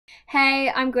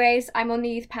Hey, I'm Grace. I'm on the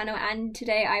youth panel, and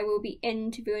today I will be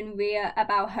interviewing Ria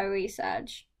about her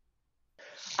research.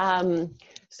 Um,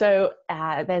 so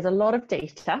there's a lot of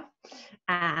data,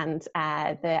 and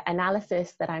the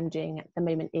analysis that I'm doing at the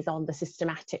moment is on the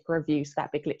systematic review, so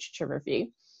that big literature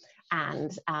review.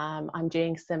 And I'm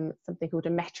doing something called a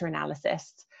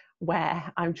meta-analysis,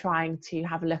 where I'm trying to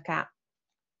have a look at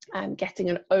getting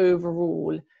an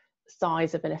overall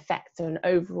size of an effect, so an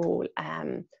overall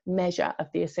measure of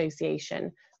the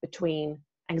association between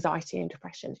anxiety and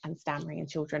depression and stammering in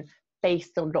children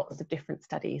based on lots of different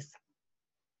studies.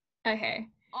 Okay.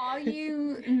 Are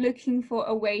you looking for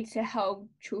a way to help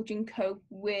children cope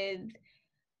with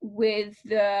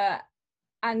the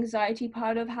anxiety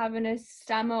part of having a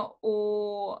stammer,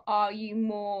 or are you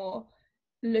more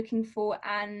looking for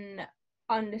an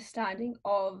understanding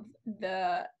of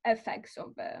the effects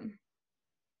of them?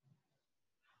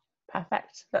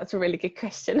 Perfect. That's a really good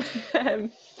question.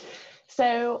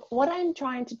 So what I'm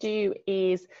trying to do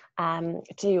is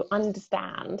to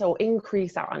understand or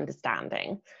increase our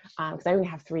understanding, because I only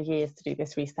have 3 years to do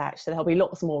this research, so there'll be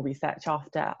lots more research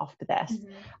after this.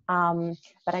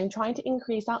 But I'm trying to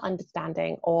increase our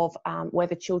understanding of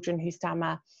whether children who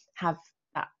stammer have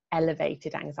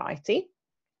elevated anxiety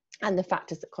and the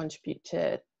factors that contribute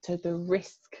to the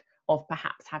risk of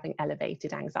perhaps having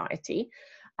elevated anxiety.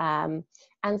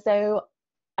 And so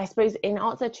I suppose in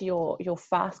answer to your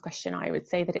first question, I would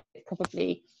say that it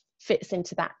probably fits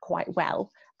into that quite well,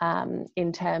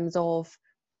 in terms of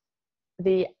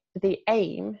the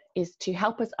aim is to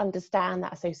help us understand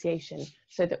that association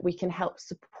so that we can help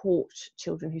support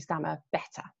children who stammer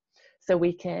better. So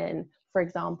we can, for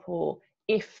example,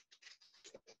 if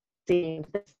seeing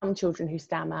that some children who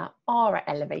stammer are at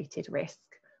elevated risk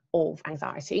of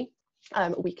anxiety,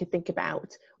 we could think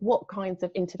about what kinds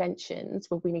of interventions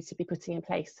will we need to be putting in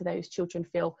place so those children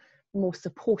feel more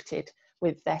supported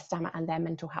with their stammer and their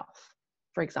mental health,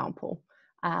 for example.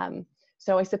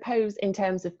 So I suppose in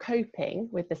terms of coping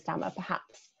with the stammer,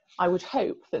 perhaps I would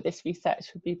hope that this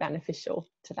research would be beneficial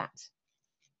to that.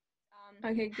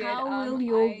 Okay, good. How will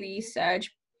your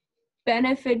research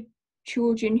benefit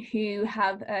children who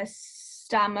have a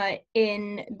stammer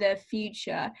in the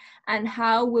future, and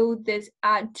how will this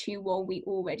add to what we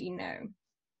already know?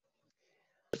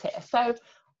 Okay, so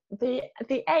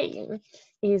the aim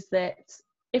is that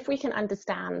if we can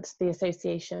understand the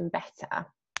association better,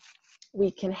 we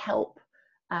can help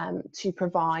to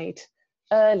provide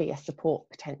earlier support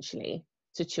potentially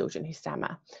to children who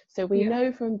stammer. So we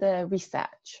know from the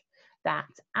research that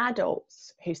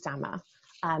adults who stammer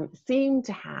seem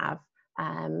to have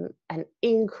an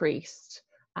increased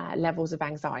levels of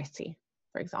anxiety,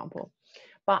 for example.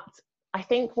 But I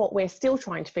think what we're still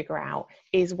trying to figure out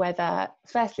is whether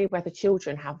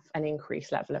children have an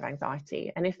increased level of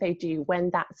anxiety, and if they do,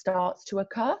 when that starts to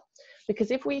occur.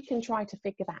 Because if we can try to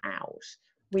figure that out,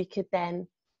 we could then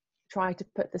try to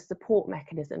put the support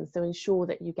mechanisms, so ensure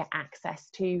that you get access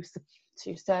to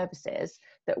services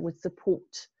that would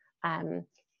support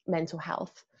mental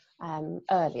health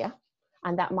earlier,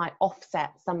 and that might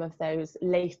offset some of those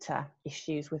later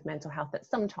issues with mental health that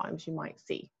sometimes you might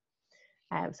see.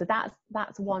 So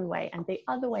that's one way. And the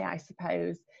other way, I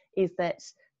suppose, is that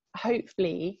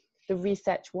hopefully the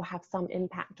research will have some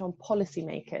impact on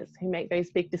policymakers who make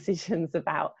those big decisions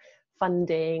about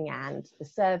funding and the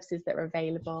services that are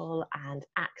available and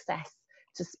access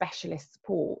to specialist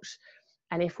support.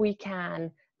 And if we can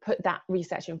put that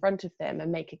research in front of them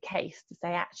and make a case to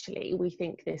say, actually, we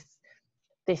think this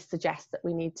suggests that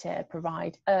we need to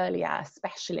provide earlier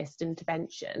specialist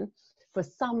intervention for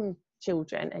some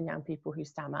children and young people who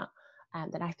stammer,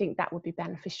 then I think that would be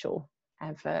beneficial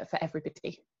for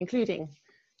everybody, including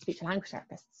speech and language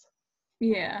therapists.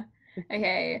 Yeah.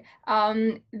 Okay.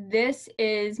 This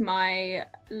is my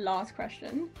last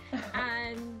question,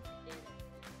 and